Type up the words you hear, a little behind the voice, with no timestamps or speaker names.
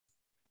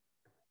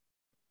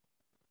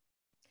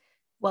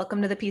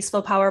Welcome to the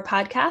Peaceful Power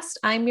Podcast.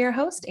 I'm your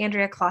host,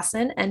 Andrea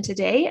Clausen, and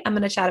today I'm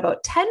going to chat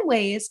about 10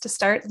 ways to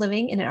start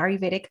living in an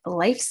Ayurvedic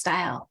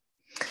lifestyle.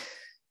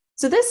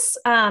 So this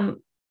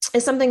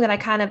is something that I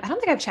don't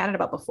think I've chatted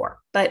about before,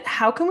 but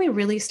how can we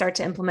really start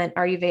to implement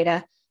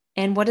Ayurveda,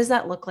 and what does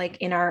that look like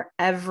in our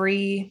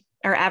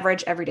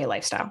average everyday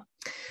lifestyle?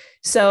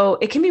 So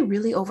it can be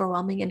really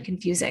overwhelming and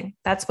confusing.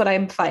 That's what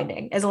I'm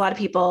finding, as a lot of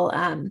people,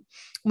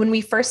 when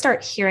we first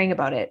start hearing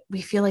about it, we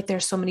feel like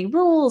there's so many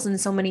rules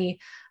and so many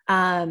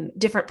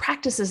different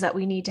practices that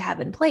we need to have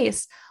in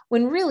place,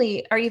 when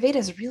really Ayurveda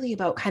is really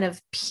about kind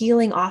of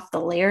peeling off the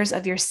layers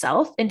of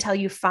yourself until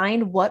you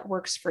find what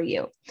works for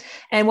you.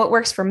 And what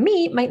works for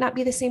me might not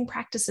be the same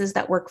practices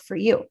that work for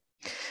you.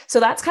 So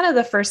that's kind of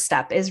the first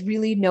step, is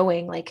really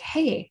knowing like,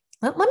 hey,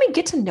 let me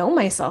get to know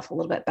myself a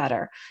little bit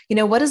better.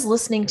 What does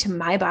listening to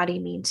my body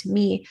mean to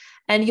me?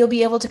 And you'll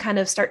be able to kind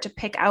of start to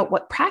pick out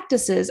what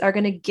practices are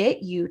going to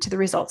get you to the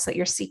results that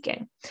you're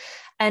seeking.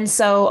 And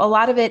so a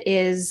lot of it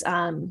is,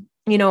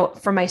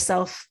 for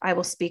myself, I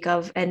will speak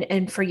of,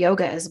 and for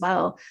yoga as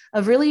well,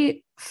 of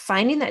really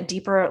finding that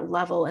deeper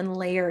level and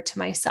layer to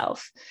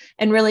myself,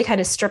 and really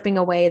kind of stripping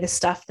away the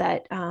stuff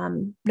that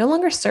no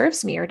longer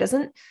serves me or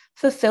doesn't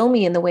fulfill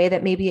me in the way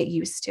that maybe it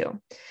used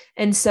to.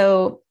 And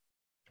so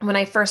when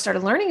I first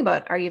started learning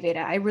about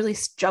Ayurveda, I really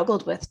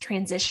struggled with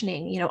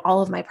transitioning,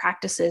 all of my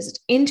practices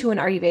into an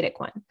Ayurvedic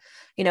one.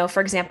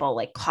 For example,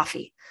 like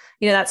coffee.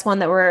 That's one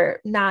that we're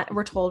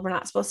told we're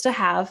not supposed to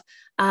have,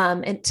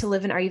 and to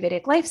live an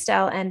Ayurvedic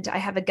lifestyle. And I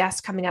have a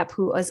guest coming up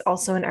who is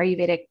also an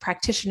Ayurvedic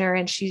practitioner,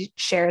 and she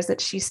shares that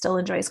she still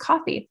enjoys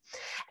coffee.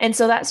 And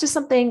so that's just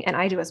something, and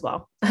I do as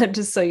well,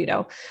 just so you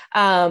know.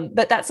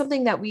 But that's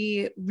something that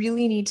we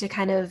really need to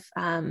kind of,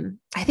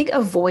 I think,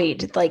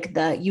 avoid, like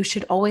you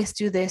should always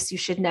do this, you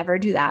should never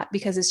do that,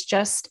 because it's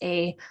just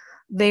a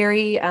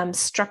very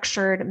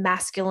structured,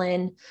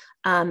 masculine,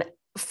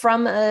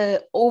 from a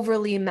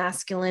overly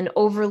masculine,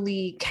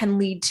 overly can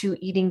lead to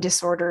eating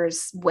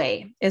disorders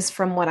way, is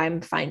from what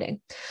I'm finding.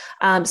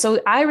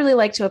 So I really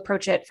like to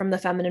approach it from the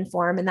feminine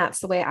form. And that's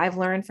the way I've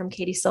learned from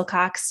Katie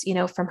Silcox,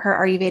 from her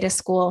Ayurveda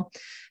school,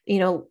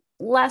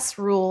 less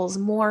rules,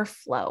 more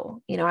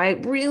flow. I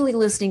really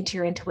listening to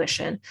your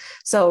intuition.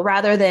 So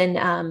rather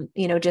than,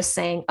 just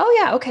saying,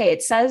 oh yeah, okay,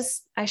 it says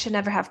I should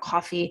never have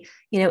coffee,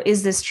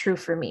 is this true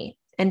for me?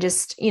 And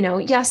just,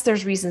 yes,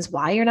 there's reasons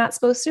why you're not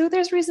supposed to.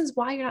 There's reasons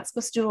why you're not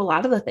supposed to do a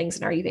lot of the things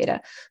in Ayurveda,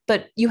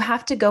 but you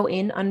have to go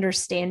in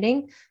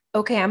understanding,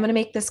 okay, I'm going to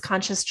make this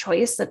conscious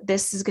choice that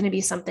this is going to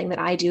be something that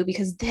I do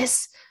because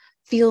this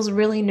feels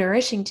really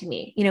nourishing to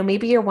me.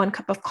 Maybe your one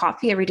cup of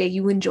coffee every day,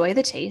 you enjoy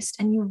the taste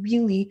and you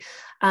really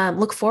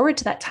look forward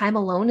to that time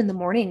alone in the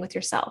morning with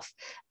yourself.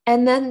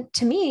 And then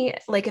to me,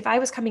 like if I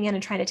was coming in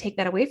and trying to take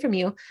that away from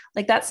you,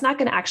 like that's not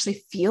going to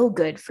actually feel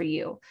good for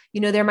you.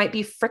 There might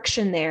be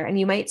friction there, and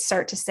you might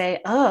start to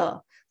say,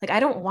 oh, like I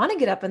don't want to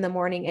get up in the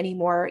morning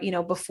anymore,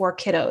 before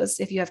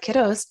kiddos, if you have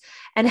kiddos,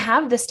 and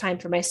have this time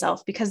for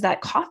myself, because that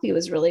coffee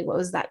was really what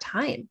was that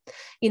time,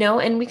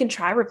 and we can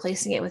try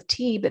replacing it with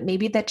tea, but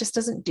maybe that just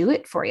doesn't do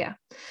it for you.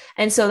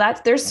 And so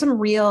there's some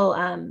real,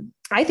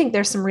 I think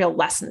there's some real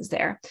lessons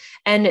there.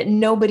 And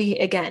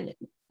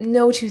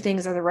no two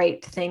things are the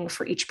right thing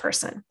for each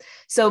person.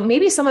 So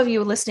maybe some of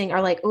you listening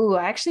are like, oh,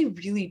 I actually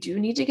really do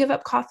need to give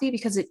up coffee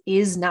because it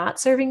is not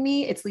serving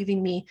me. It's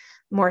leaving me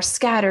more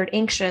scattered,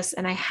 anxious,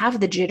 and I have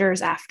the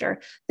jitters after.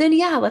 Then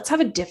yeah, let's have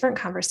a different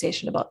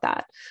conversation about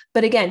that.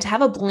 But again, to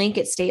have a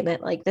blanket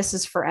statement like this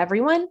is for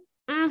everyone,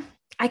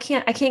 I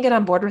can't get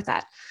on board with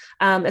that.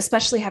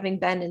 Especially having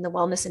been in the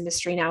wellness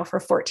industry now for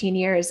 14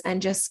 years and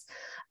just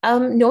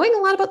knowing a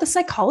lot about the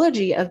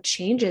psychology of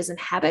changes and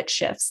habit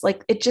shifts.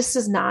 Like it just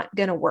is not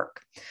going to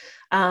work.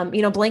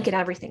 Blanket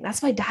everything.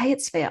 That's why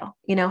diets fail,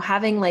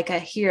 having like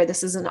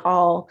this is an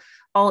all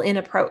in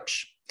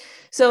approach.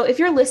 So if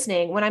you're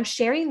listening, when I'm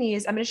sharing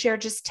these, I'm going to share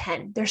just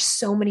 10. There's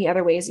so many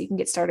other ways you can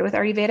get started with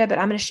Ayurveda, but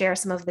I'm going to share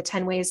some of the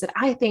 10 ways that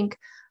I think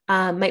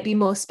might be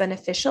most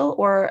beneficial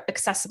or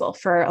accessible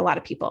for a lot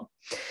of people.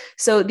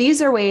 So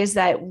these are ways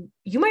that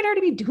you might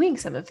already be doing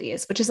some of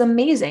these, which is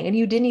amazing. And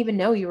you didn't even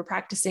know you were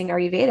practicing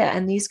Ayurveda.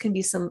 And these can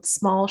be some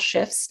small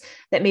shifts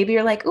that maybe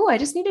you're like, oh, I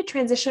just need to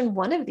transition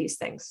one of these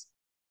things.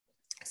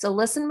 So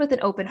listen with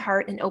an open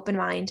heart and open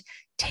mind,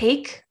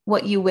 take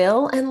what you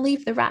will and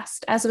leave the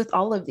rest, as with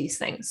all of these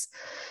things.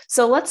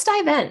 So let's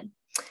dive in.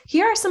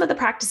 Here are some of the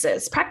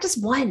practices. Practice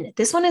 1.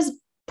 This one is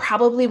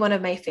probably one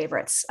of my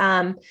favorites.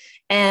 And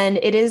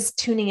it is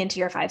tuning into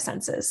your 5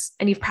 senses.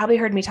 And you've probably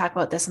heard me talk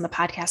about this on the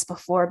podcast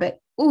before, but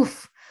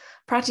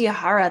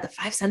Pratyahara, the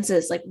 5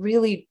 senses, like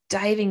really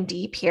diving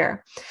deep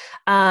here.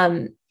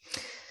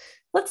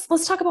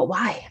 Let's talk about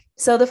why.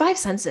 So the 5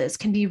 senses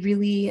can be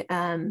really,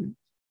 how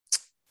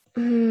do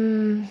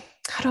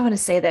I want to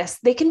say this?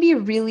 They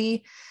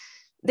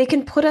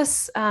can put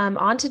us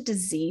onto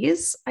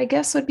disease, I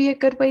guess would be a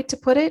good way to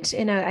put it.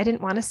 I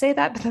didn't want to say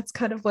that, but that's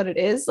kind of what it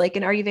is. Like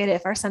in Ayurveda,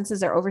 if our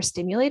senses are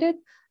overstimulated,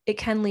 it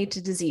can lead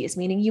to disease,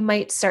 meaning you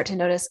might start to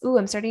notice,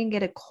 I'm starting to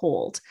get a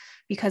cold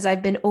because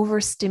I've been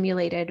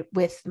overstimulated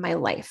with my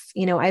life.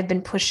 I've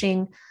been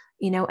pushing,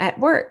 At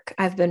work,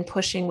 I've been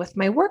pushing with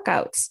my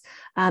workouts.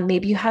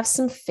 Maybe you have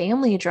some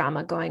family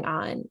drama going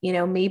on.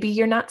 Maybe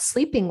you're not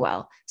sleeping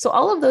well. So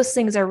all of those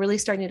things are really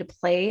starting to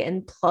play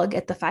and plug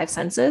at the five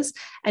senses,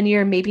 and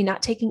you're maybe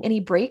not taking any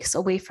breaks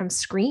away from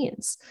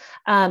screens.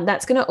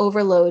 That's going to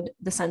overload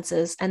the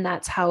senses, and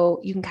that's how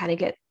you can kind of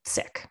get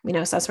sick. So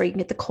that's where you can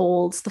get the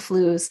colds, the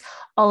flus,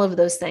 all of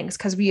those things,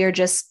 because we are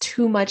just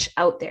too much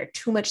out there,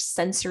 too much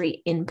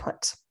sensory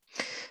input.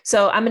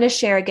 So I'm going to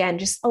share again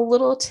just a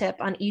little tip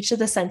on each of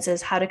the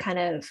senses, how to kind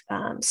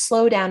of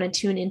slow down and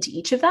tune into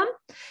each of them.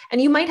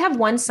 And you might have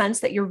one sense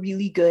that you're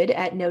really good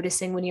at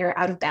noticing when you're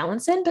out of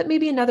balance in, but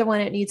maybe another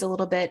one, it needs a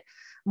little bit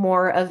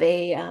more of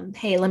a,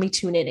 hey, let me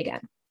tune in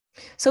again.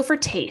 So for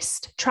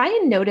taste, try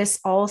and notice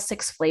all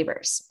 6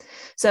 flavors.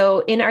 So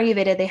in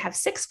Ayurveda, they have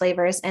 6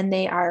 flavors, and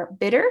they are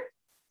bitter,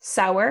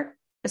 sour,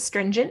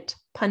 astringent,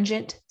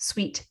 pungent,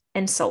 sweet,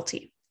 and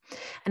salty.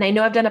 And I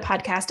know I've done a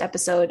podcast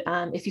episode,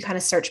 if you kind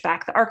of search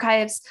back the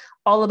archives,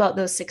 all about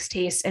those 6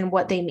 tastes and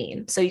what they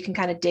mean. So you can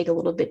kind of dig a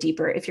little bit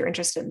deeper if you're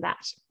interested in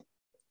that.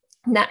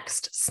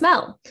 Next,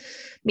 smell.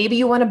 Maybe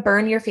you want to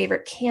burn your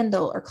favorite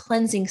candle or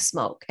cleansing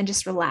smoke and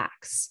just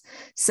relax.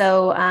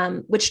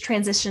 So, which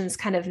transitions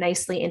kind of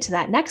nicely into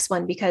that next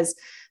one, because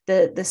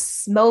the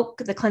smoke,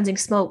 the cleansing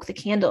smoke, the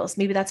candles,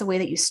 maybe that's a way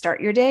that you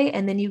start your day,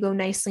 and then you go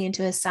nicely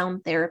into a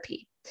sound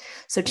therapy.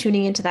 So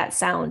tuning into that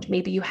sound,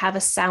 maybe you have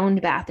a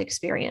sound bath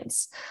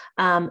experience.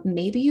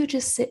 Maybe you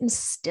just sit in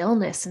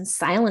stillness and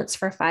silence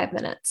for 5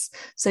 minutes.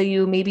 So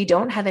you maybe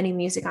don't have any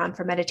music on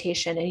for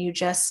meditation, and you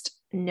just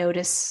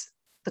notice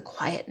the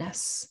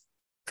quietness.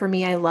 For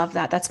me, I love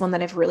that. That's one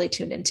that I've really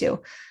tuned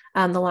into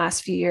the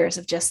last few years,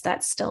 of just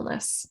that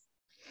stillness,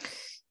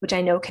 which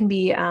I know can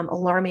be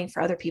alarming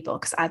for other people,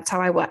 because that's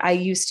how I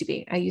used to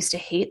be. I used to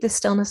hate the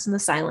stillness and the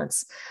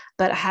silence,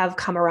 but I have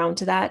come around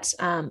to that.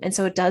 And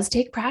so it does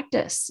take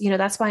practice.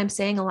 That's why I'm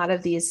saying a lot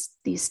of these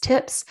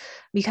tips,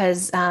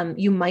 because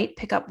you might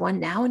pick up one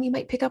now, and you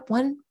might pick up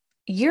one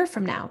year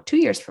from now, 2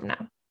 years from now.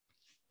 All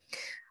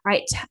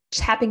right,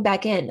 tapping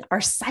back in,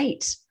 our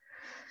sight.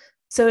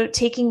 So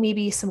taking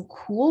maybe some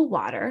cool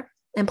water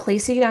and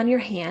placing it on your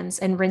hands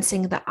and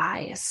rinsing the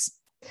eyes.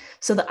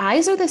 So the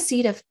eyes are the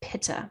seat of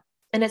Pitta,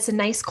 and it's a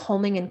nice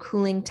calming and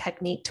cooling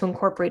technique to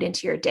incorporate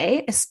into your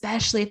day,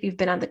 especially if you've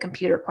been on the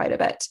computer quite a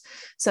bit.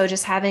 So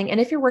just having, and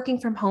if you're working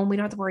from home, we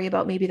don't have to worry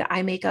about maybe the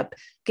eye makeup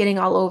getting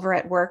all over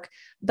at work.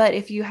 But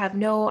if you have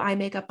no eye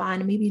makeup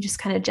on, maybe you just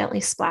kind of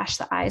gently splash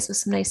the eyes with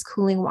some nice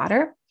cooling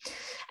water.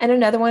 And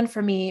another one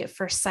for me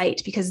for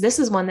sight, because this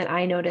is one that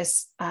I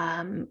notice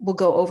will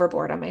go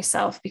overboard on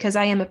myself, because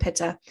I am a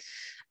Pitta,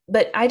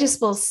 but I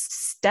just will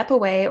step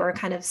away or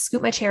kind of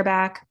scoot my chair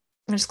back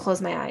and just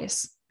close my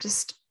eyes.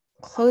 Just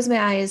close my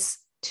eyes,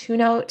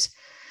 tune out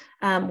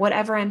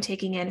whatever I'm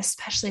taking in,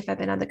 especially if I've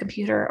been on the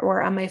computer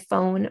or on my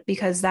phone,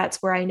 because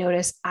that's where I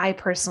notice I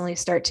personally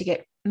start to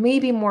get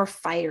maybe more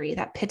fiery.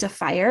 That Pitta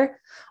fire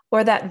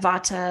or that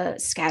Vata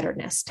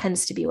scatteredness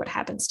tends to be what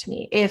happens to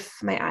me if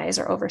my eyes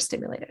are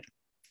overstimulated.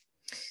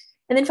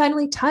 And then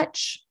finally,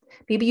 touch.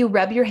 Maybe you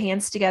rub your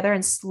hands together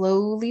and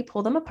slowly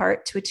pull them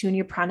apart to attune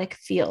your pranic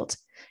field.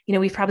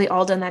 We've probably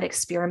all done that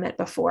experiment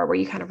before, where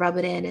you kind of rub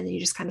it in and then you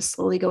just kind of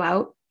slowly go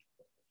out.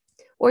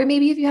 Or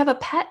maybe if you have a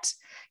pet,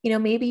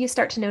 maybe you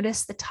start to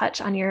notice the touch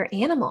on your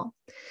animal.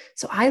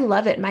 So I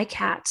love it. My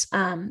cat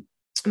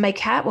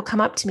will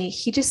come up to me.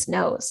 He just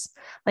knows,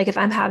 like if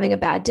I'm having a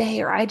bad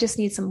day or I just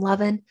need some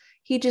loving,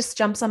 he just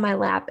jumps on my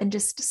lap and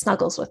just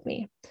snuggles with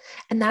me.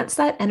 And that's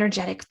that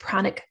energetic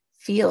pranic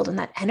field and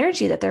that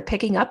energy that they're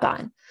picking up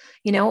on,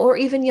 or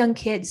even young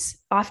kids.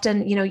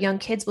 Often, young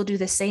kids will do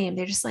the same.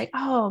 They're just like,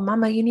 oh,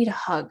 mama, you need a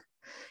hug,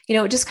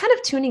 just kind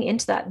of tuning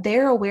into that.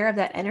 They're aware of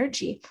that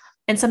energy.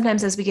 And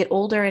sometimes as we get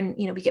older and,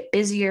 we get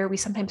busier, we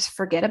sometimes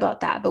forget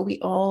about that, but we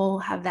all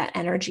have that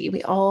energy.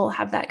 We all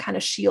have that kind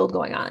of shield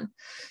going on.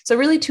 So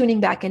really tuning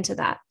back into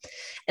that.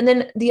 And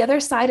then the other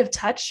side of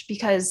touch,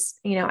 because,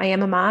 I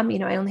am a mom,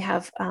 I only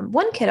have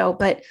one kiddo,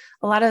 but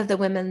a lot of the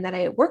women that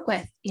I work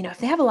with, if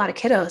they have a lot of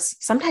kiddos,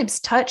 sometimes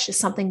touch is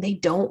something they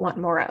don't want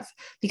more of,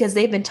 because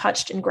they've been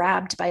touched and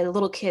grabbed by the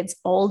little kids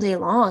all day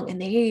long, and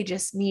they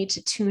just need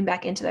to tune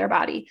back into their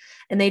body.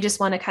 And they just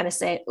want to kind of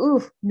say,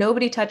 ooh,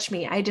 nobody touch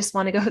me. I just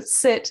want to go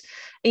sit,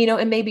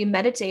 and maybe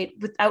meditate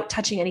without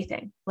touching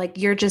anything. Like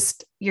you're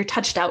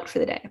touched out for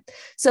the day.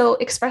 So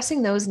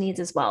expressing those needs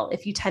as well,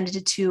 if you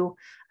tended to,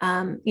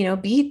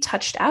 be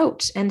touched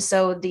out. And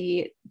so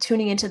the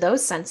tuning into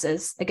those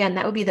senses, again,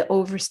 that would be the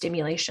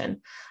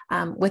overstimulation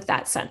with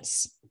that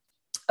sense.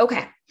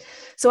 Okay.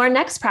 So our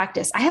next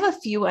practice, I have a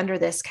few under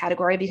this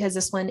category, because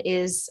this one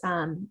is,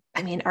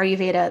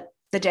 Ayurveda,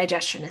 the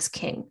digestion is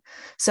king.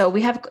 So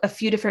we have a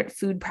few different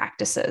food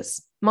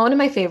practices. One of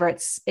my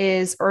favorites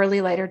is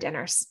early lighter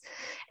dinners,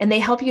 and they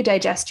help you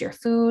digest your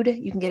food.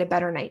 You can get a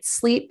better night's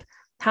sleep.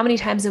 How many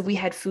times have we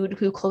had food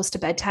close to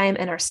bedtime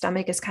and our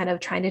stomach is kind of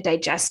trying to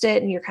digest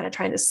it, and you're kind of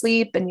trying to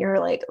sleep and you're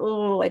like,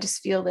 oh, I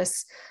just feel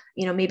this,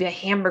 maybe a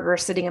hamburger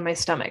sitting in my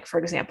stomach, for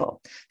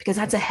example, because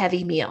that's a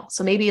heavy meal.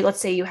 So maybe let's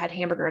say you had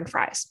hamburger and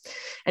fries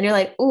and you're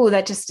like, oh,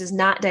 that just is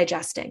not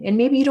digesting. And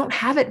maybe you don't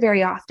have it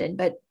very often,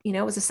 but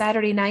it was a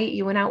Saturday night,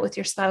 you went out with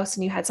your spouse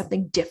and you had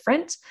something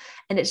different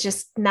and it's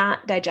just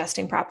not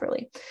digesting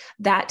properly.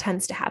 That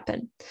tends to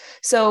happen.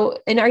 So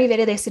in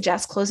Ayurveda, they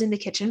suggest closing the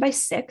kitchen by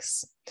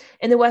 6.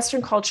 In the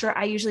Western culture,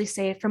 I usually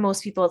say for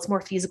most people, it's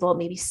more feasible at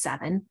maybe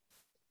 7.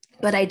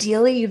 But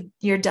ideally,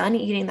 you're done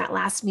eating that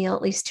last meal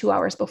at least 2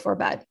 hours before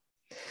bed.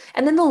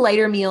 And then the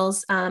lighter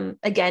meals,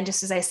 again,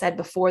 just as I said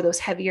before, those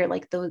heavier,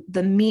 like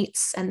the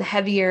meats and the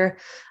heavier,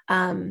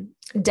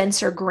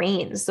 denser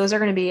grains, those are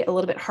going to be a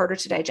little bit harder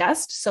to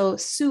digest. So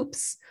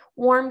soups,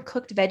 warm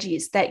cooked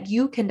veggies that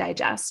you can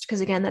digest,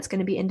 because again, that's going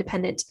to be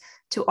independent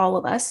to all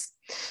of us.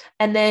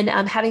 And then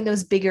having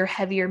those bigger,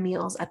 heavier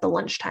meals at the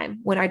lunchtime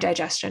when our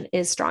digestion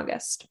is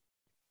strongest.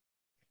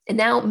 And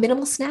now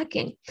minimal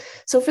snacking.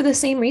 So for the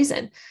same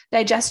reason,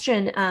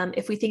 digestion,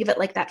 if we think of it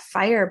like that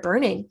fire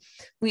burning,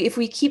 if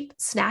we keep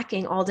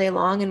snacking all day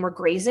long and we're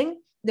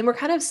grazing, then we're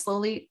kind of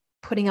slowly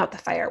putting out the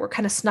fire. We're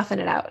kind of snuffing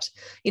it out.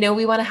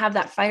 We want to have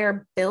that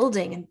fire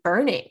building and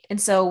burning. And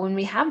so when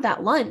we have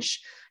that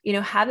lunch,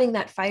 having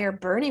that fire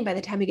burning by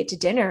the time we get to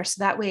dinner.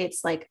 So that way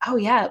it's like, oh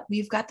yeah,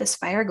 we've got this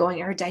fire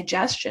going. Our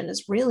digestion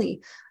is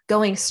really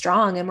going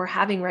strong and we're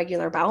having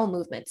regular bowel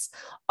movements.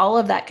 All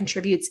of that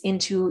contributes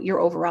into your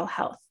overall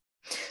health.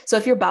 So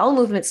if your bowel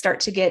movements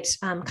start to get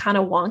kind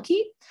of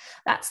wonky,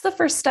 that's the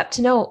first step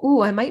to know,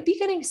 ooh, I might be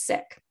getting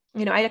sick.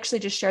 I actually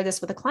just shared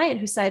this with a client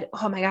who said,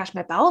 oh my gosh,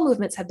 my bowel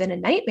movements have been a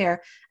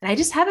nightmare and I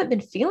just haven't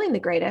been feeling the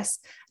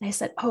greatest. And I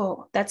said,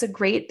 oh, that's a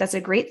great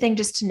thing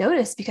just to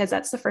notice, because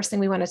that's the first thing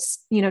we want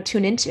to,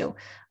 tune into.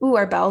 Ooh,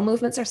 our bowel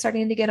movements are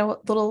starting to get a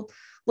little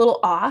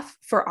off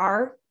for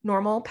our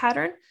normal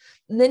pattern.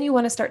 And then you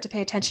want to start to pay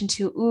attention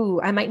to,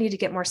 ooh, I might need to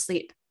get more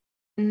sleep.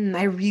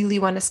 I really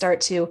want to start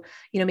to,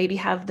 maybe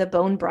have the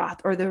bone broth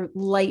or the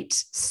light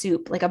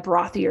soup, like a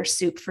brothier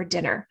soup for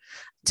dinner,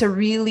 to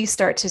really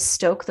start to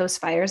stoke those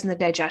fires in the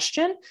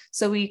digestion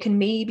so we can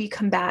maybe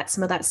combat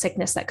some of that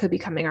sickness that could be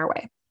coming our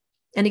way.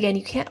 And again,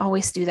 you can't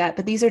always do that,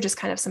 but these are just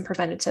kind of some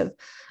preventative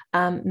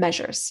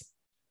measures.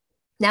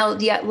 Now,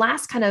 the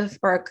last kind of,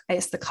 or I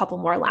guess the couple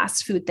more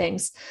last food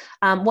things,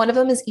 one of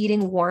them is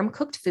eating warm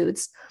cooked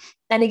foods.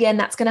 And again,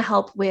 that's going to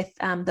help with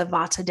the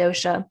Vata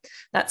dosha.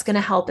 That's going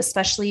to help,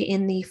 especially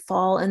in the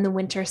fall and the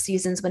winter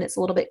seasons when it's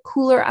a little bit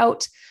cooler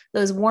out.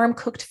 Those warm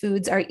cooked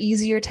foods are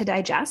easier to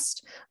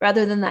digest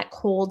rather than that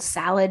cold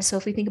salad. So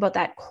if we think about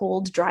that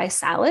cold, dry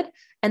salad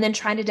and then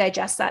trying to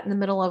digest that in the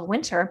middle of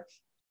winter,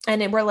 and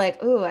then we're like,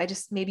 oh,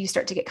 maybe you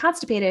start to get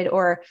constipated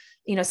or,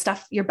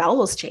 stuff, your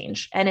bowels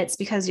change. And it's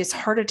because it's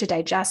harder to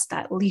digest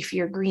that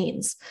leafier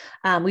greens.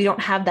 We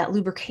don't have that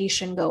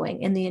lubrication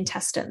going in the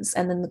intestines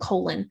and then the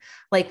colon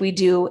like we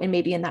do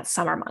maybe in that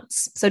summer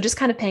months. So just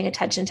kind of paying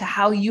attention to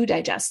how you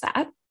digest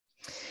that.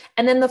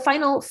 And then the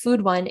final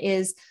food one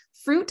is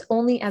fruit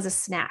only as a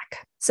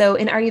snack. So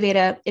in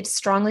Ayurveda, it's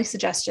strongly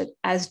suggested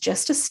as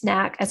just a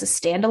snack, as a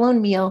standalone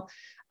meal.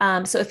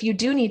 So if you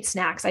do need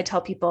snacks, I tell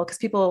people, because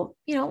people,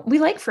 we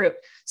like fruit.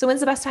 So when's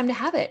the best time to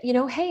have it?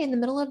 Hey, in the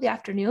middle of the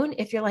afternoon,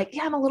 if you're like,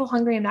 yeah, I'm a little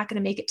hungry, I'm not going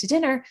to make it to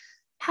dinner,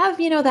 have,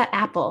 that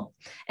apple.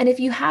 And if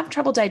you have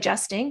trouble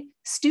digesting,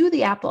 stew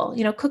the apple,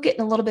 cook it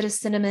in a little bit of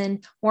cinnamon,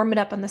 warm it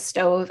up on the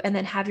stove, and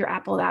then have your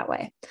apple that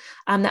way.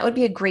 That would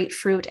be a great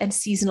fruit, and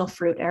seasonal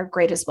fruit are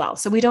great as well.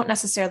 So we don't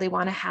necessarily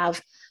want to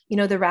have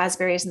the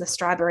raspberries and the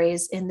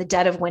strawberries in the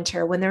dead of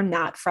winter when they're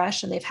not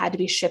fresh and they've had to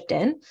be shipped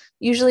in.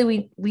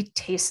 Usually we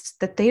taste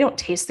that they don't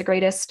taste the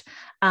greatest.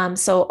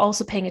 So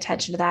also paying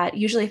attention to that.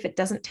 Usually if it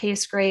doesn't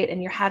taste great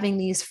and you're having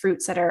these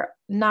fruits that are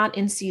not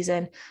in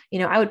season,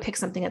 I would pick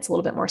something that's a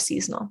little bit more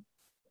seasonal.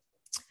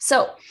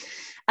 So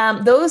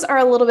those are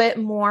a little bit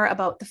more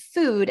about the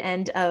food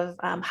end of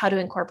how to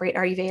incorporate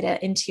Ayurveda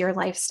into your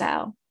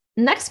lifestyle.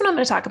 Next one I'm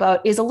going to talk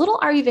about is a little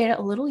Ayurveda,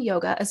 a little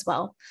yoga as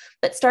well,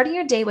 but starting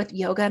your day with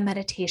yoga,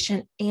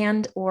 meditation,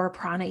 and or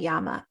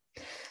pranayama.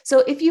 So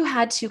if you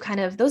had to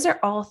those are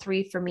all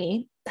three for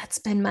me. That's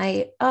been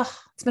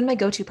it's been my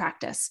go-to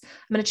practice.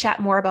 I'm going to chat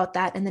more about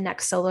that in the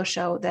next solo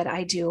show that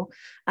I do,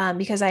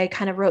 because I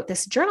kind of wrote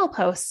this journal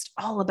post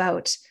all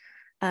about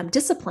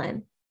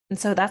discipline. And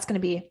so that's going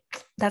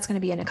to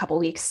be in a couple of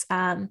weeks.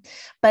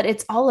 But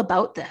it's all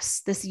about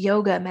this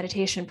yoga,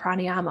 meditation,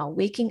 pranayama,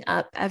 waking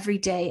up every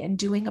day and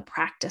doing a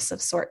practice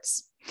of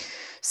sorts.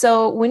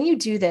 So when you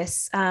do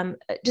this,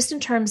 just in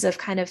terms of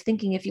kind of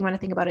thinking, if you want to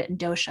think about it in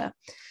dosha,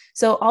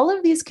 so all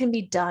of these can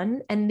be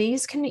done, and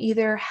these can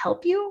either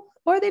help you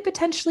or they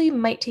potentially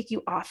might take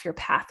you off your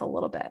path a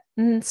little bit.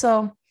 And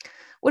so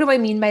what do I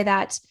mean by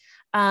that?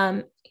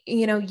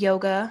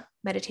 Yoga,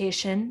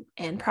 meditation,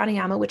 and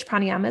pranayama, which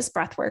pranayama is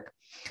breath work.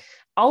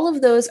 All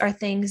of those are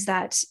things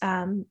that,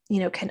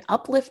 can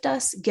uplift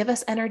us, give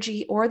us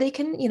energy, or they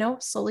can,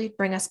 slowly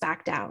bring us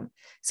back down.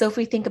 So if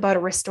we think about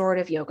a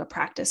restorative yoga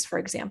practice, for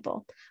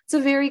example, it's a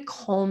very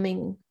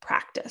calming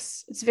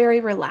practice. It's very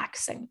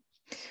relaxing.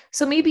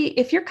 So maybe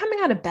if you're coming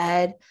out of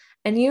bed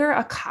and you're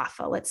a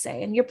kapha, let's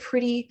say, and you're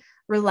pretty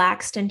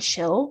relaxed and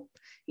chill,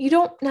 you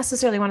don't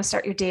necessarily want to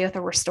start your day with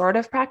a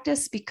restorative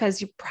practice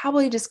because you're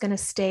probably just going to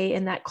stay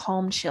in that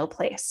calm, chill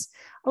place.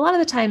 A lot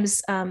of the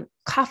times,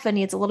 kapha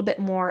needs a little bit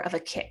more of a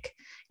kick,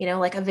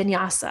 like a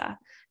vinyasa.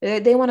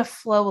 They want to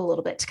flow a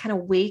little bit to kind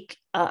of wake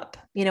up.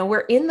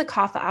 We're in the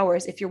kapha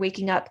hours. If you're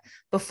waking up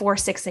before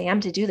 6 a.m.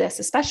 to do this,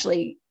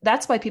 especially,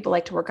 that's why people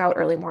like to work out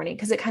early morning,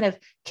 because it kind of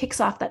kicks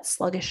off that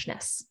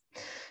sluggishness.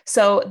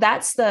 So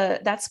that's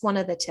one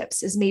of the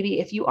tips is maybe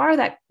if you are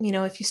that,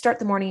 if you start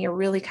the morning, you're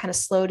really kind of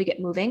slow to get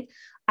moving.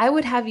 I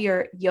would have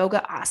your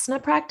yoga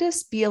asana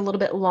practice be a little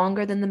bit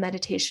longer than the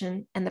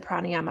meditation and the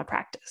pranayama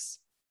practice.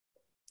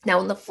 Now,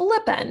 on the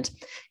flip end,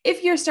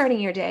 if you're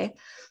starting your day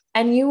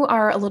and you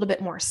are a little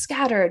bit more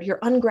scattered, you're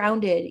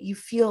ungrounded,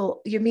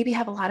 you maybe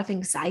have a lot of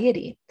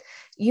anxiety,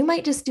 you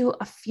might just do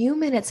a few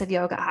minutes of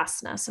yoga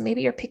asana. So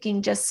maybe you're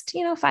picking just,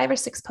 5 or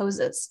 6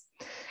 poses,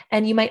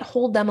 and you might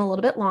hold them a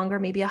little bit longer,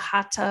 maybe a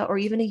hatha or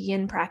even a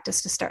yin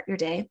practice to start your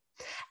day.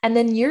 And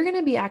then you're going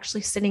to be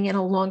actually sitting in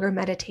a longer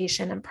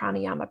meditation and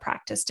pranayama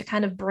practice to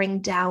kind of bring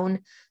down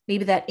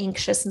maybe that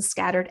anxious and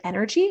scattered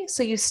energy.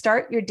 So you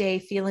start your day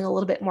feeling a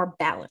little bit more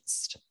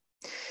balanced.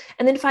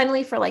 And then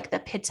finally, for like the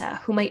pitta,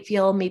 who might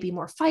feel maybe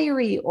more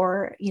fiery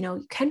or,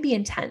 can be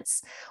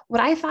intense.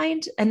 What I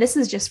find, and this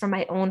is just from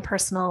my own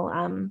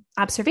personal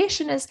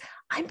observation, is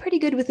I'm pretty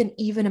good with an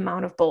even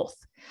amount of both.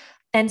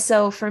 And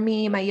so for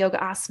me, my yoga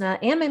asana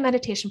and my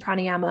meditation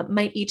pranayama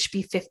might each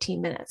be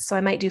 15 minutes. So I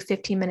might do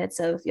 15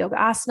 minutes of yoga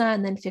asana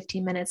and then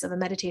 15 minutes of a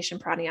meditation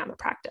pranayama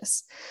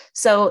practice.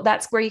 So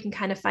that's where you can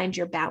kind of find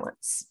your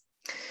balance.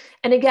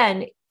 And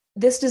again,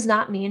 this does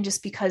not mean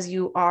just because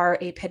you are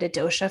a pitta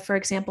dosha, for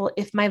example,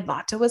 if my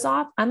vata was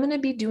off, I'm going to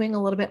be doing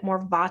a little bit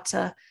more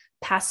vata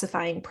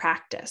pacifying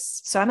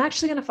practice. So I'm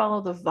actually going to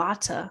follow the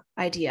vata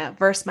idea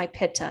versus my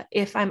pitta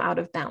if I'm out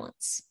of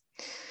balance.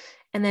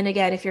 And then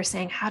again, if you're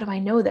saying, how do I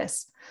know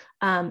this?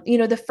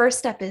 The first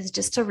step is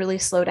just to really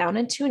slow down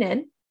and tune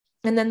in.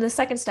 And then the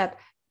second step,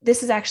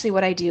 this is actually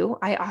what I do.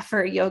 I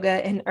offer yoga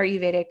and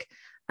Ayurvedic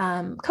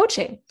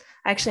coaching.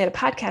 I actually had a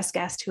podcast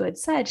guest who had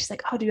said, she's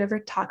like, oh, do you ever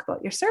talk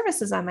about your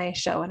services on my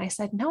show? And I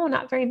said, no,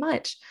 not very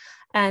much.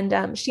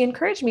 And she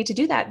encouraged me to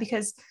do that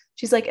because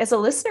she's like, as a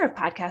listener of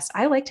podcasts,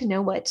 I like to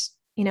know what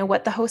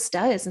the host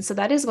does. And so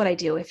that is what I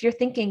do. If you're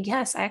thinking,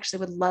 yes, I actually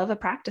would love a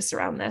practice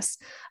around this,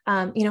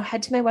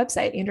 head to my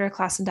website,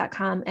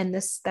 andreaclaassen.com. And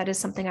that is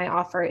something I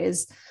offer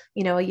is,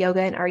 a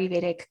yoga and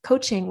Ayurvedic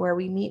coaching where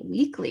we meet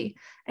weekly.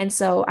 And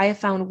so I have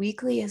found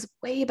weekly is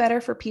way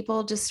better for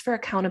people just for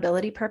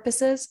accountability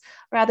purposes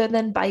rather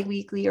than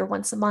biweekly or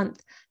once a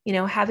month,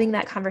 having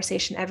that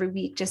conversation every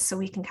week, just so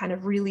we can kind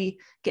of really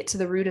get to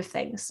the root of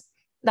things.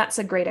 That's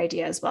a great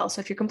idea as well. So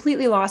if you're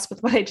completely lost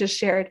with what I just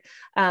shared,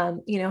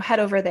 head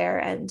over there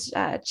and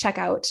check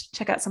out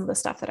some of the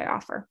stuff that I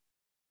offer.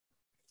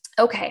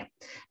 Okay,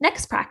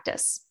 next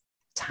practice,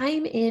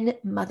 time in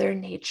Mother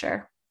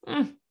Nature.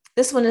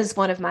 This one is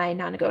one of my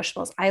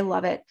non-negotiables. I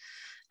love it.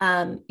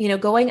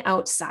 Going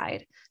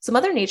outside. So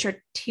Mother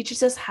Nature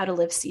teaches us how to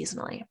live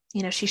seasonally.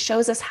 She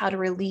shows us how to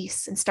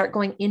release and start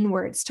going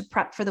inwards to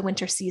prep for the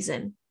winter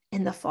season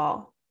in the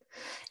fall.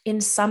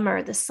 In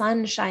summer, the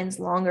sun shines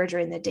longer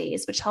during the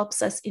days, which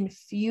helps us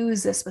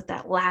infuse us with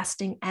that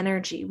lasting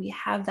energy. We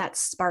have that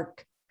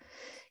spark.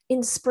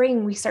 In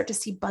spring, we start to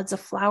see buds of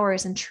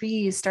flowers and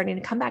trees starting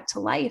to come back to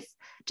life,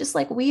 just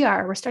like we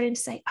are. We're starting to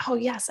say, oh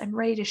yes, I'm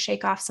ready to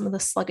shake off some of the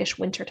sluggish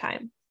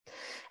wintertime.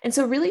 And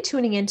so really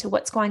tuning into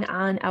what's going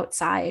on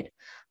outside.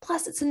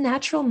 Plus, it's a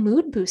natural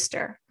mood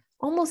booster.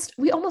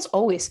 We almost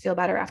always feel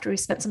better after we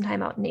spent some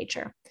time out in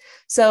nature.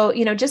 So,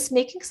 just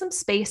making some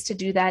space to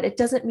do that. It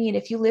doesn't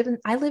mean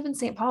I live in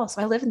St. Paul,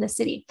 so I live in the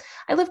city.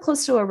 I live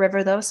close to a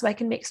river though, so I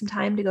can make some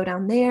time to go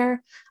down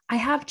there. I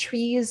have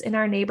trees in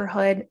our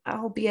neighborhood,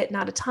 albeit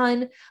not a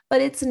ton,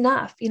 but it's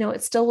enough.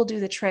 It still will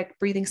do the trick,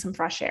 breathing some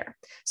fresh air.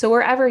 So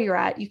wherever you're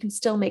at, you can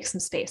still make some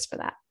space for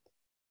that.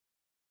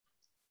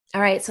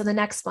 All right. So the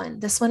next one,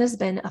 this one has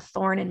been a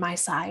thorn in my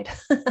side.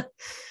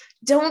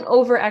 Don't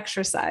over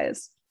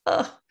exercise.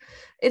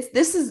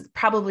 This is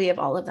probably of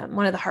all of them,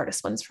 one of the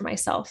hardest ones for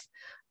myself.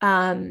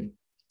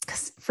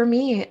 Because for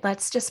me,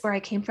 that's just where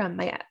I came from.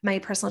 My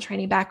personal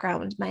training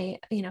background, my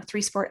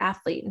 3-sport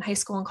athlete in high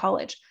school and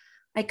college.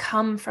 I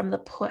come from the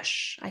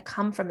push. I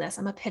come from this.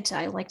 I'm a pitta.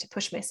 I like to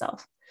push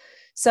myself.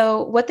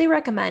 So what they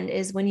recommend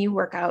is when you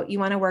work out, you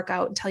want to work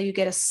out until you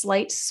get a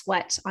slight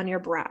sweat on your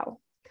brow.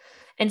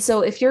 And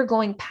so if you're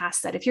going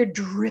past that, if you're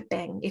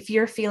dripping, if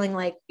you're feeling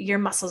like your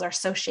muscles are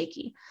so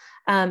shaky,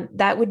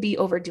 that would be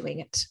overdoing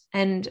it.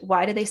 And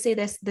why do they say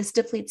this? This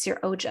depletes your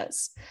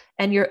ojas,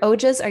 and your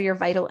ojas are your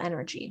vital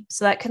energy.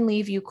 So that can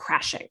leave you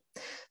crashing.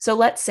 So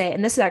let's say,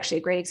 and this is actually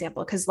a great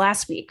example because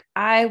last week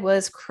I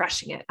was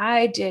crushing it.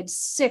 I did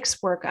 6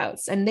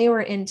 workouts and they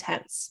were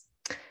intense.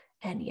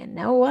 And you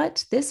know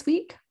what? This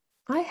week,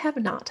 I have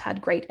not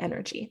had great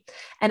energy.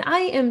 And I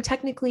am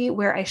technically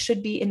where I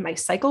should be in my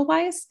cycle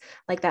wise,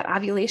 like that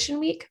ovulation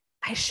week.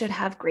 I should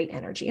have great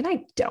energy and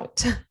I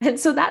don't. And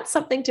so that's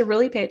something to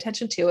really pay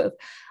attention to of,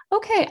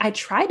 okay, I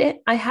tried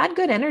it. I had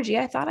good energy.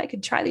 I thought I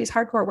could try these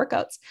hardcore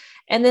workouts.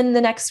 And then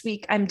the next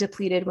week I'm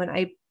depleted when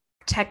I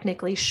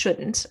technically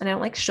shouldn't, and I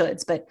don't like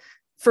shoulds, but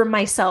for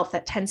myself,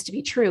 that tends to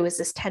be true, is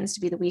this tends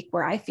to be the week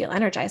where I feel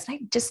energized and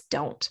I just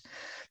don't.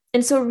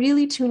 And so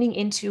really tuning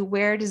into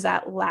where does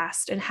that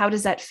last and how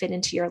does that fit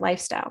into your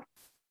lifestyle?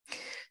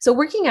 So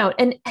working out,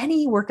 and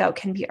any workout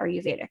can be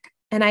Ayurvedic.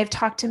 And I've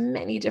talked to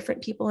many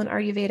different people in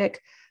Ayurvedic,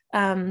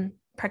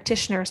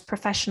 practitioners,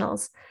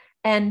 professionals.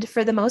 And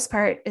for the most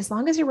part, as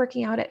long as you're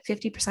working out at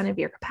 50% of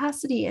your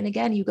capacity, and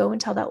again, you go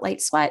until that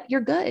light sweat,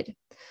 you're good.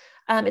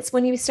 It's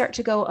when you start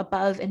to go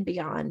above and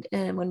beyond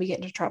and when we get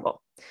into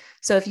trouble.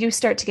 So if you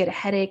start to get a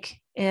headache,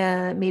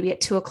 maybe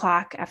at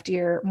 2:00 after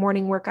your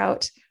morning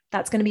workout,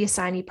 that's going to be a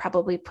sign you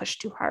probably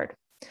pushed too hard.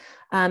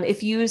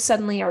 If you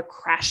suddenly are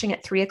crashing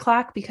at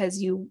 3:00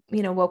 because you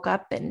woke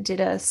up and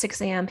did a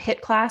 6 a.m. HIIT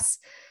class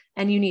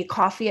and you need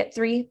coffee at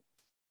 3,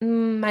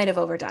 might have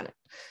overdone it.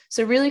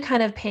 So really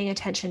kind of paying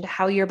attention to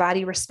how your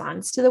body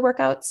responds to the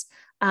workouts.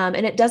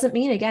 And it doesn't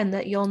mean, again,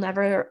 that you'll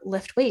never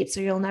lift weights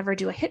or you'll never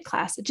do a HIIT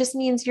class. It just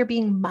means you're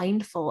being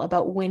mindful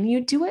about when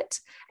you do it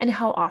and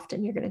how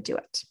often you're going to do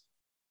it.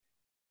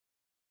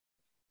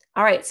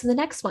 All right, so the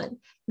next one,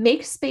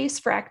 make space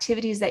for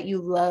activities that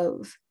you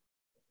love.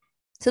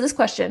 So this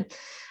question,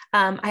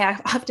 I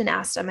often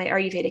asked on my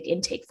Ayurvedic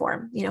intake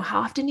form,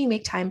 how often do you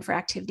make time for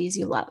activities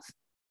you love?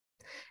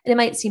 And it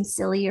might seem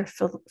silly or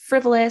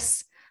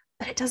frivolous,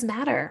 but it does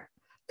matter,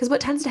 because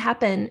what tends to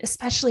happen,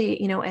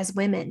 especially, as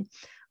women,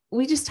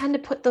 we just tend to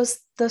put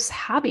those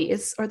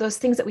hobbies or those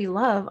things that we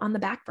love on the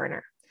back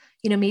burner.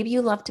 Maybe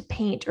you love to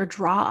paint or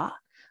draw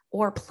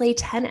or play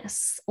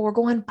tennis or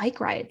go on bike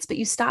rides, but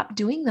you stopped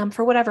doing them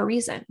for whatever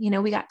reason.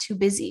 We got too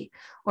busy,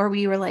 or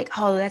we were like,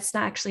 oh, that's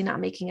not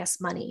making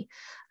us money.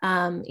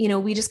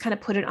 We just kind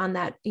of put it on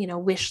that,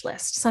 wish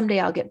list. Someday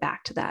I'll get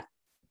back to that.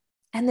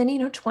 And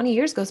then, 20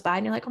 years goes by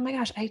and you're like, oh my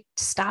gosh, I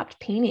stopped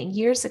painting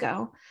years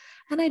ago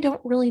and I don't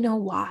really know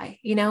why.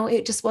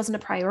 It just wasn't a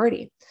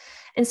priority.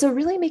 And so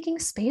really making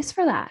space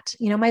for that.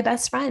 My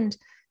best friend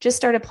just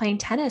started playing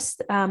tennis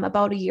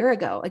about a year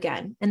ago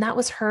again. And that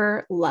was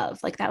her love.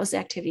 Like, that was the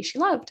activity she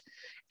loved.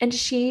 And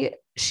she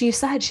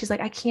said, she's like,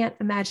 I can't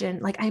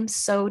imagine, like, I'm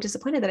so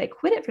disappointed that I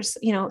quit it for,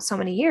 so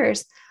many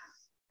years.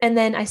 And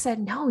then I said,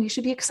 no, you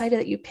should be excited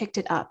that you picked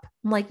it up.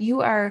 I'm like,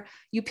 you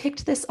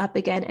picked this up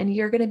again, and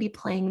you're going to be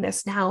playing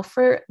this now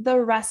for the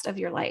rest of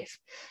your life.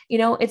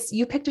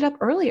 You picked it up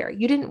earlier.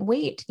 You didn't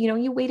wait,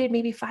 you waited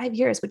maybe 5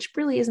 years, which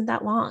really isn't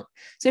that long.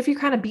 So if you're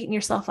kind of beating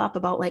yourself up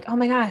about like, oh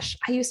my gosh,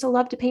 I used to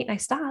love to paint and I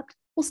stopped,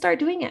 we'll start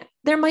doing it.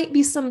 There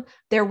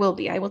will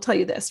be, I will tell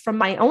you this from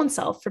my own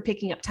self for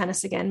picking up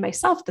tennis again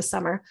myself this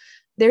summer,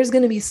 there's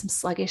going to be some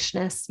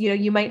sluggishness.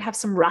 You might have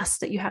some rust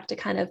that you have to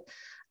kind of,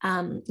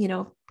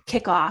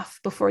 kick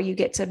off before you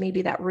get to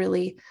maybe that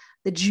really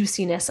the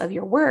juiciness of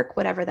your work,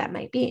 whatever that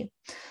might be.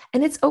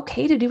 And it's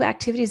okay to do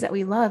activities that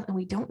we love, and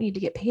we don't need to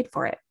get paid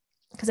for it.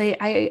 Because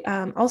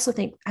I also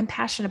think I'm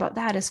passionate about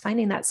that, is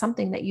finding that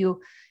something that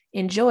you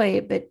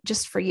enjoy, but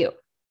just for you.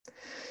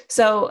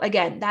 So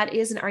again, that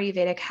is an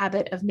Ayurvedic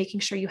habit of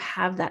making sure you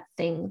have that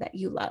thing that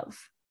you love.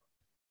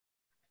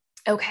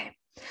 Okay.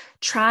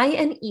 Try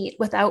and eat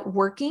without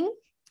working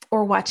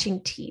or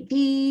watching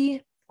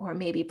TV or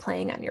maybe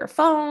playing on your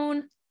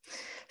phone.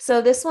 So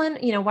this one,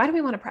 why do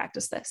we want to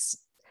practice this?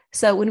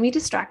 So when we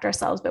distract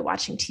ourselves by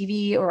watching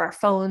TV or our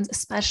phones,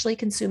 especially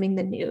consuming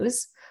the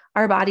news,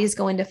 our bodies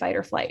go into fight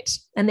or flight,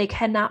 and they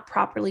cannot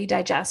properly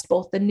digest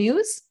both the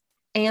news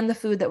and the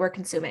food that we're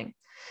consuming.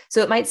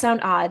 So it might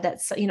sound odd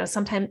that,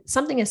 sometimes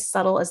something as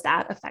subtle as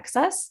that affects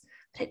us,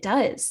 but it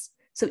does.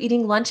 So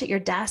eating lunch at your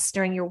desk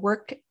during your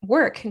work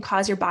can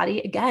cause your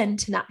body, again,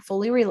 to not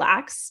fully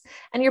relax,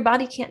 and your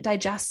body can't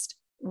digest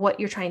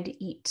what you're trying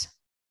to eat.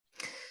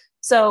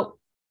 So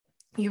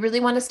you really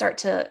want to start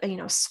to,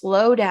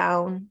 slow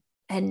down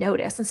and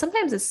notice. And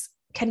sometimes this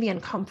can be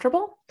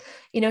uncomfortable,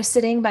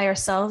 sitting by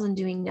ourselves and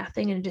doing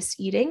nothing and just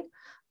eating,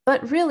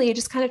 but really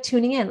just kind of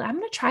tuning in. I'm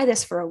going to try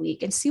this for a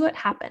week and see what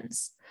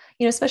happens.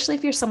 Especially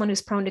if you're someone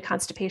who's prone to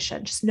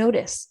constipation, just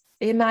notice,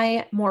 am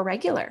I more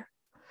regular?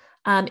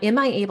 Am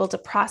I able to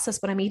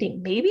process what I'm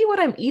eating? Maybe what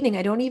I'm eating,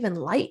 I don't even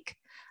like.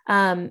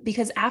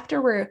 Because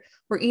after we're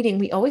eating,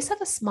 we always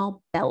have a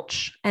small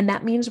belch, and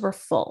that means we're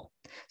full.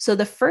 So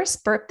the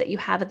first burp that you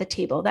have at the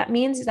table, that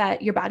means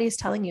that your body is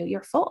telling you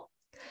you're full.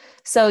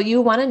 So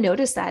you want to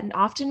notice that. And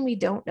often we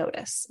don't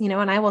notice,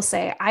 and I will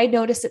say, I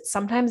notice it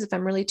sometimes if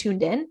I'm really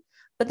tuned in,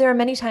 but there are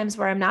many times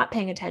where I'm not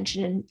paying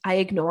attention and I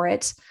ignore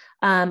it,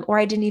 or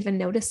I didn't even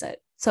notice it.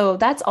 So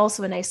that's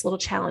also a nice little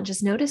challenge,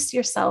 is notice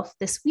yourself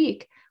this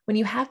week when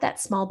you have that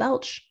small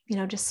belch,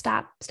 just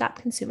stop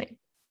consuming.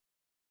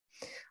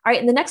 All right.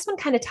 And the next one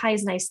kind of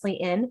ties nicely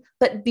in,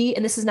 and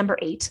this is number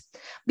 8,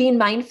 being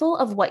mindful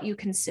of what you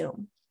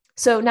consume.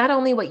 So not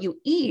only what you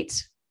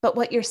eat, but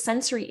what your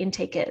sensory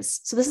intake is.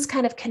 So this is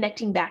kind of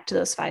connecting back to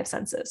those 5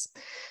 senses.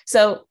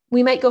 So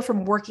we might go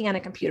from working on a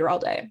computer all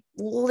day,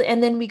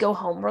 and then we go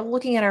home, we're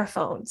looking at our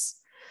phones,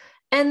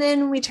 and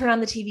then we turn on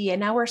the TV, and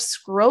now we're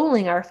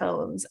scrolling our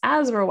phones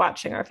as we're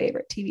watching our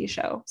favorite TV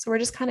show. So we're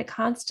just kind of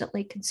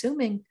constantly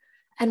consuming.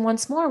 And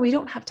once more, we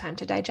don't have time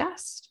to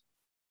digest.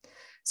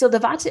 So the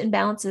vata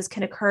imbalances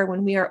can occur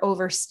when we are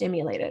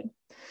overstimulated.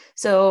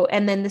 So,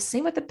 and then the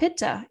same with the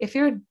pitta. If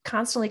you're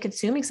constantly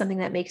consuming something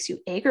that makes you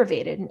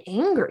aggravated and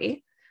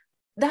angry,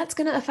 that's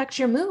going to affect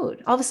your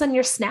mood. All of a sudden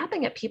you're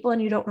snapping at people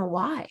and you don't know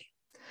why.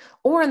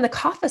 Or on the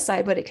kapha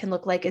side, what it can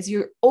look like is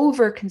you're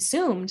over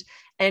consumed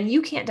and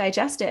you can't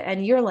digest it.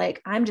 And you're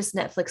like, I'm just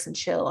Netflix and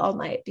chill all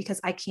night because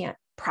I can't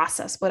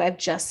process what I've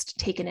just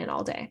taken in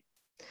all day.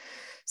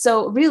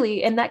 So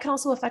really, and that can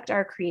also affect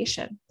our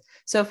creation.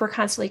 So if we're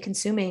constantly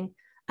consuming,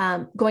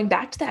 going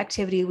back to the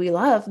activity we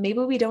love, maybe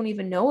we don't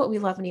even know what we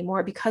love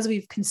anymore because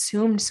we've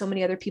consumed so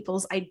many other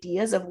people's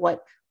ideas of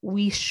what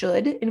we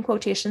should, in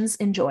quotations,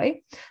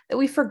 enjoy, that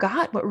we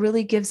forgot what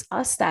really gives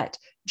us that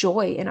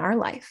joy in our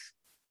life.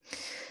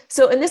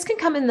 So, and this can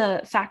come in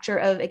the factor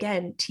of,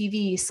 again,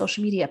 TV,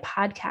 social media,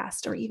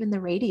 podcast, or even the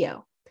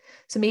radio.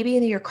 So maybe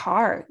in your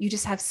car, you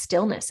just have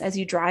stillness as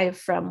you drive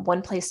from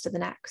one place to the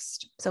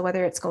next. So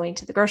whether it's going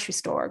to the grocery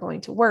store,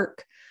 going to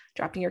work,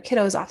 dropping your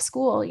kiddos off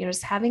school,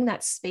 just having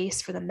that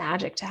space for the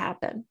magic to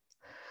happen.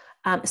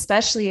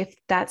 Especially if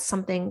that's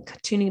something,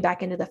 tuning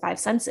back into the five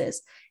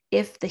senses.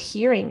 If the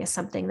hearing is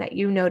something that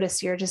you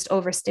notice you're just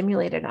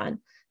overstimulated on,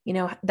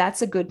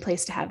 that's a good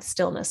place to have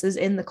stillness, is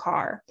in the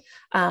car.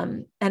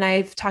 And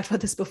I've talked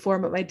about this before,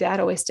 but my dad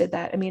always did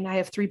that. I mean, I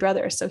have 3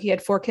 brothers, so he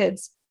had 4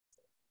 kids,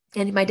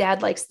 and my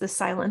dad likes the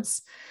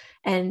silence.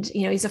 And,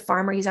 he's a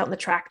farmer, he's out in the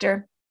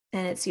tractor,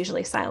 and it's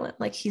usually silent.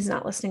 Like, he's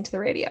not listening to the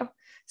radio.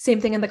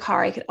 Same thing in the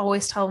car. I could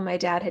always tell when my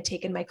dad had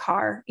taken my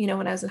car,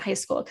 when I was in high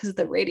school, because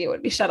the radio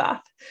would be shut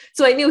off.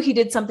 So I knew he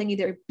did something,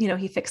 either,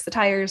 he fixed the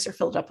tires or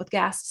filled it up with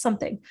gas,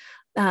 something,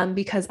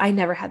 because I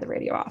never had the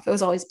radio off. It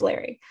was always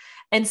blaring.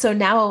 And so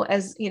now,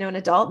 as, an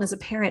adult and as a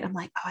parent, I'm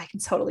like, oh, I can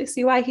totally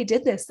see why he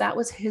did this. That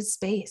was his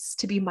space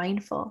to be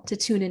mindful, to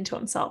tune into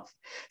himself.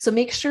 So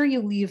make sure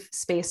you leave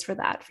space for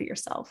that for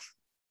yourself.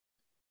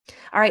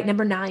 All right.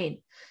 Number 9,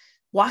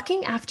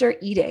 walking after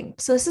eating.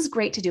 So this is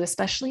great to do,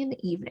 especially in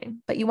the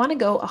evening, but you want to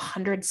go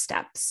 100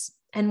 steps.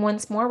 And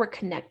once more, we're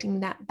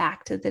connecting that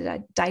back to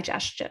the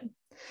digestion.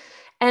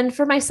 And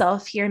for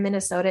myself here in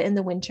Minnesota in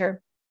the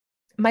winter,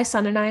 my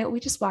son and I, we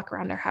just walk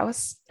around our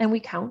house and we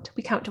count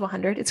to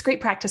 100. It's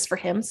great practice for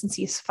him since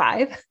he's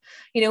 5.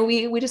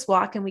 We just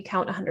walk and we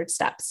count 100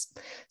 steps.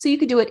 So you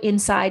could do it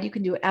inside, you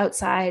can do it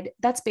outside.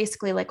 That's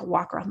basically like a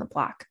walk around the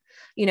block.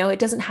 It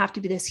doesn't have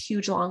to be this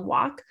huge long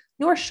walk,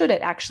 nor should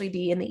it actually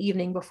be in the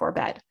evening before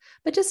bed,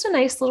 but just a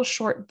nice little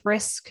short,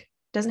 brisk,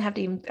 doesn't have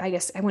to even, I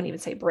guess I wouldn't even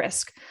say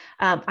brisk.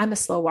 I'm a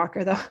slow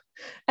walker though.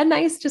 A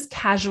nice, just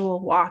casual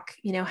walk,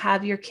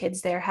 have your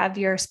kids there, have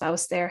your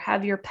spouse there,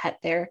 have your pet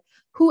there,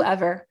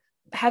 whoever,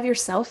 have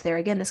yourself there.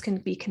 Again, this can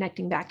be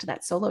connecting back to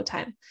that solo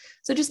time.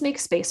 So just make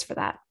space for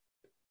that.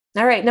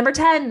 All right. Number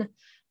 10,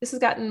 this has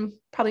gotten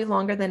probably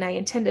longer than I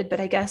intended,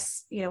 but I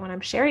guess, when I'm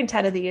sharing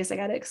 10 of these, I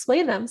got to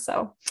explain them.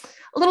 So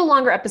a little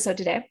longer episode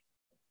today,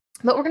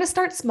 but we're going to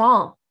start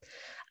small.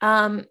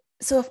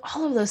 So if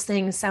all of those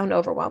things sound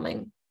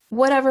overwhelming,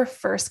 whatever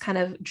first kind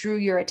of drew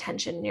your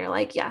attention and you're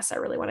like, yes, I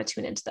really want to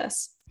tune into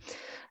this.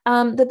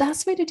 The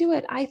best way to do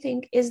it, I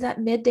think, is that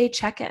midday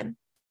check-in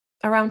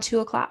around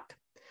 2:00.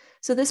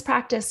 So this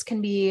practice can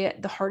be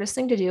the hardest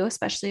thing to do,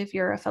 especially if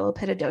you're a fellow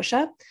Pitta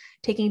dosha,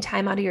 taking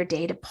time out of your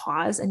day to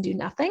pause and do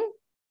nothing.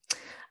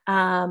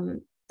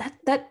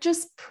 That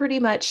just pretty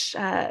much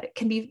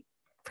can be,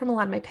 from a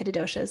lot of my Pitta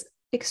doshas,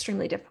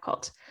 extremely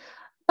difficult.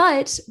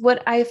 But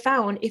what I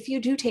found, if you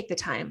do take the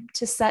time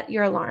to set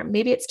your alarm,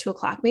 maybe it's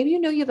 2:00, maybe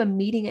you have a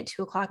meeting at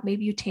 2:00,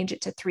 maybe you change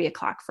it to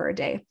 3:00 for a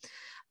day.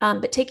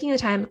 But taking the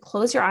time,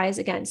 close your eyes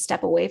again,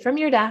 step away from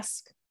your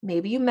desk.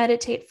 Maybe you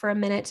meditate for a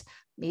minute.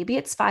 Maybe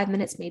it's 5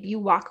 minutes. Maybe you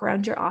walk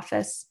around your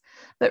office,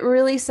 but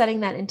really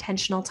setting that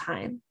intentional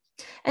time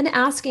and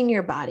asking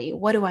your body,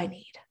 what do I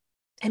need?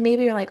 And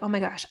maybe you're like, oh my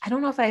gosh, I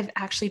don't know if I've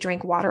actually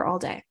drank water all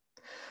day.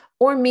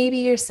 Or maybe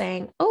you're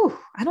saying, oh,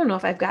 I don't know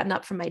if I've gotten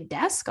up from my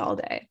desk all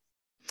day.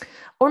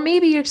 Or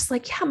maybe you're just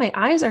like, yeah, my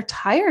eyes are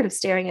tired of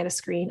staring at a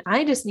screen.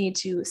 I just need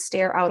to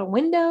stare out a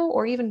window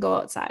or even go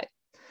outside.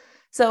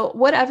 So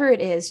whatever it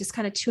is, just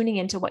kind of tuning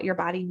into what your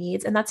body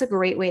needs. And that's a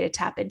great way to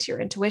tap into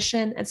your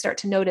intuition and start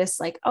to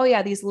notice, like, oh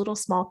yeah, these little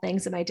small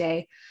things in my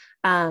day.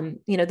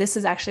 This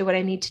is actually what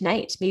I need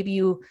tonight. Maybe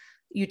you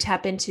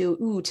tap into,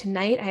 ooh,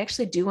 tonight, I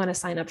actually do want to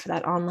sign up for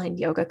that online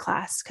yoga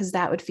class because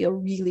that would feel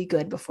really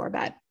good before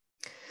bed.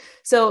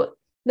 So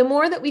the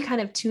more that we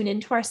kind of tune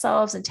into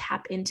ourselves and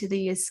tap into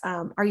these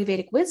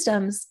Ayurvedic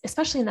wisdoms,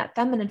 especially in that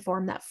feminine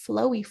form, that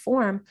flowy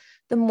form,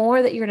 the more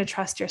that you're going to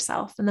trust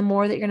yourself and the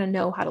more that you're going to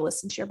know how to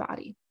listen to your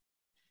body.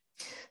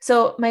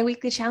 So my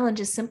weekly challenge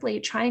is simply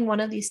trying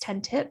one of these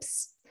 10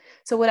 tips.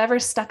 So whatever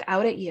stuck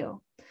out at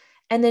you,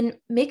 and then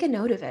make a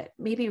note of it,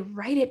 maybe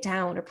write it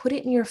down or put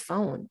it in your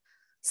phone,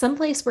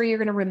 someplace where you're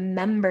going to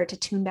remember to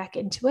tune back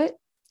into it.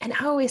 And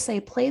I always say,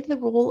 play the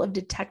role of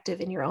detective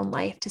in your own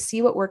life to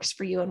see what works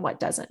for you and what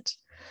doesn't.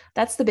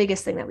 That's the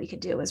biggest thing that we can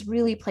do, is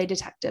really play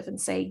detective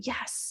and say,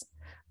 yes,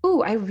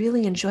 ooh, I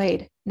really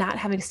enjoyed not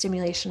having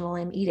stimulation while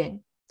I'm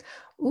eating.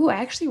 Ooh, I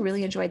actually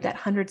really enjoyed that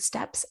 100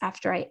 steps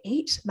after I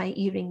ate my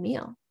evening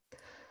meal.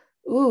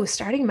 Ooh,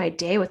 starting my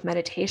day with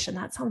meditation.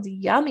 That sounds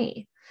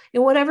yummy.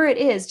 Whatever it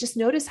is, just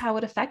notice how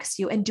it affects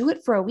you and do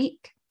it for a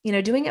week.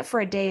 Doing it for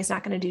a day is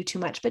not going to do too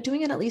much, but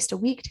doing it at least a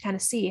week to kind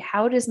of see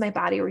how does my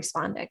body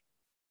responding.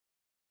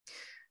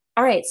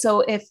 All right.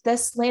 So if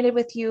this landed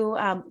with you,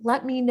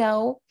 let me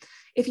know.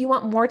 If you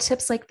want more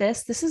tips like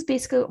this is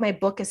basically what my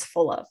book is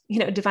full of,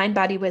 Divine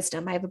Body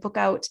Wisdom. I have a book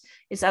out,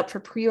 it's out for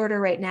pre-order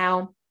right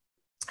now.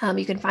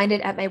 You can find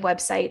it at my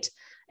website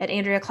at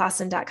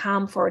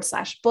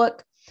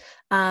andreaclausen.com/book.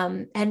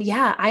 And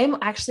yeah, I'm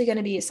actually going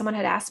to be, someone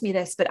had asked me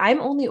this, but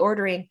I'm only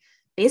ordering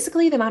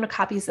basically the amount of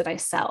copies that I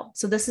sell.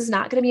 So this is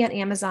not going to be on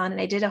Amazon.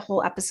 And I did a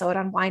whole episode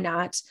on why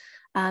not.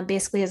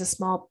 Basically, as a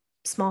small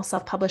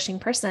self-publishing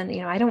person,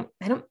 I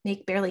don't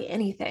make barely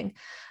anything.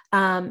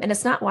 And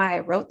it's not why I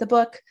wrote the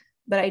book,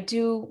 but I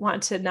do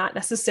want to not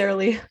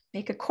necessarily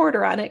make a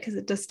quarter on it because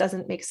it just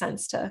doesn't make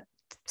sense to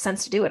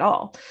do it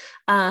all.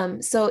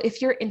 So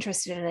if you're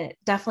interested in it,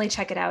 definitely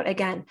check it out.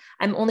 Again,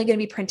 I'm only going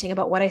to be printing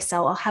about what I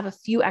sell. I'll have a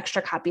few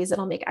extra copies that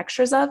I'll make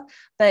extras of,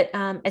 but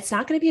it's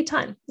not going to be a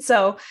ton.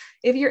 So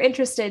if you're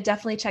interested,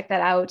 definitely check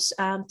that out.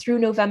 Through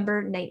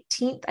November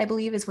 19th, I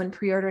believe, is when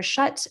pre-orders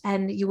shut,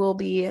 and you will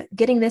be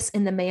getting this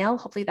in the mail,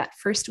 hopefully that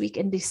first week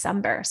in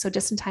December. So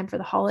just in time for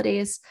the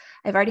holidays.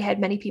 I've already had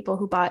many people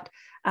who bought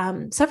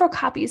several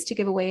copies to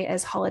give away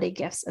as holiday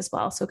gifts as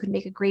well. So it could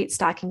make a great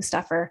stocking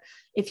stuffer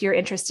if you're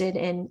interested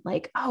in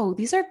like, oh,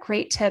 these are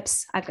great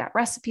tips. I've got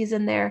recipes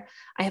in there.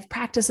 I have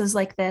practices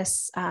like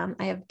this. I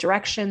have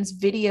directions,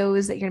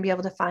 videos that you're gonna be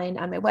able to find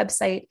on my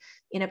website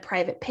in a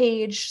private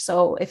page.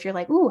 So if you're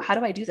like, ooh, how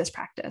do I do this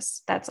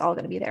practice? That's all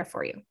gonna be there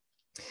for you.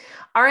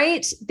 All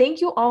right. Thank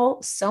you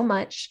all so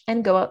much,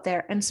 and go out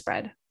there and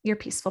spread your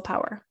peaceful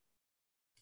power.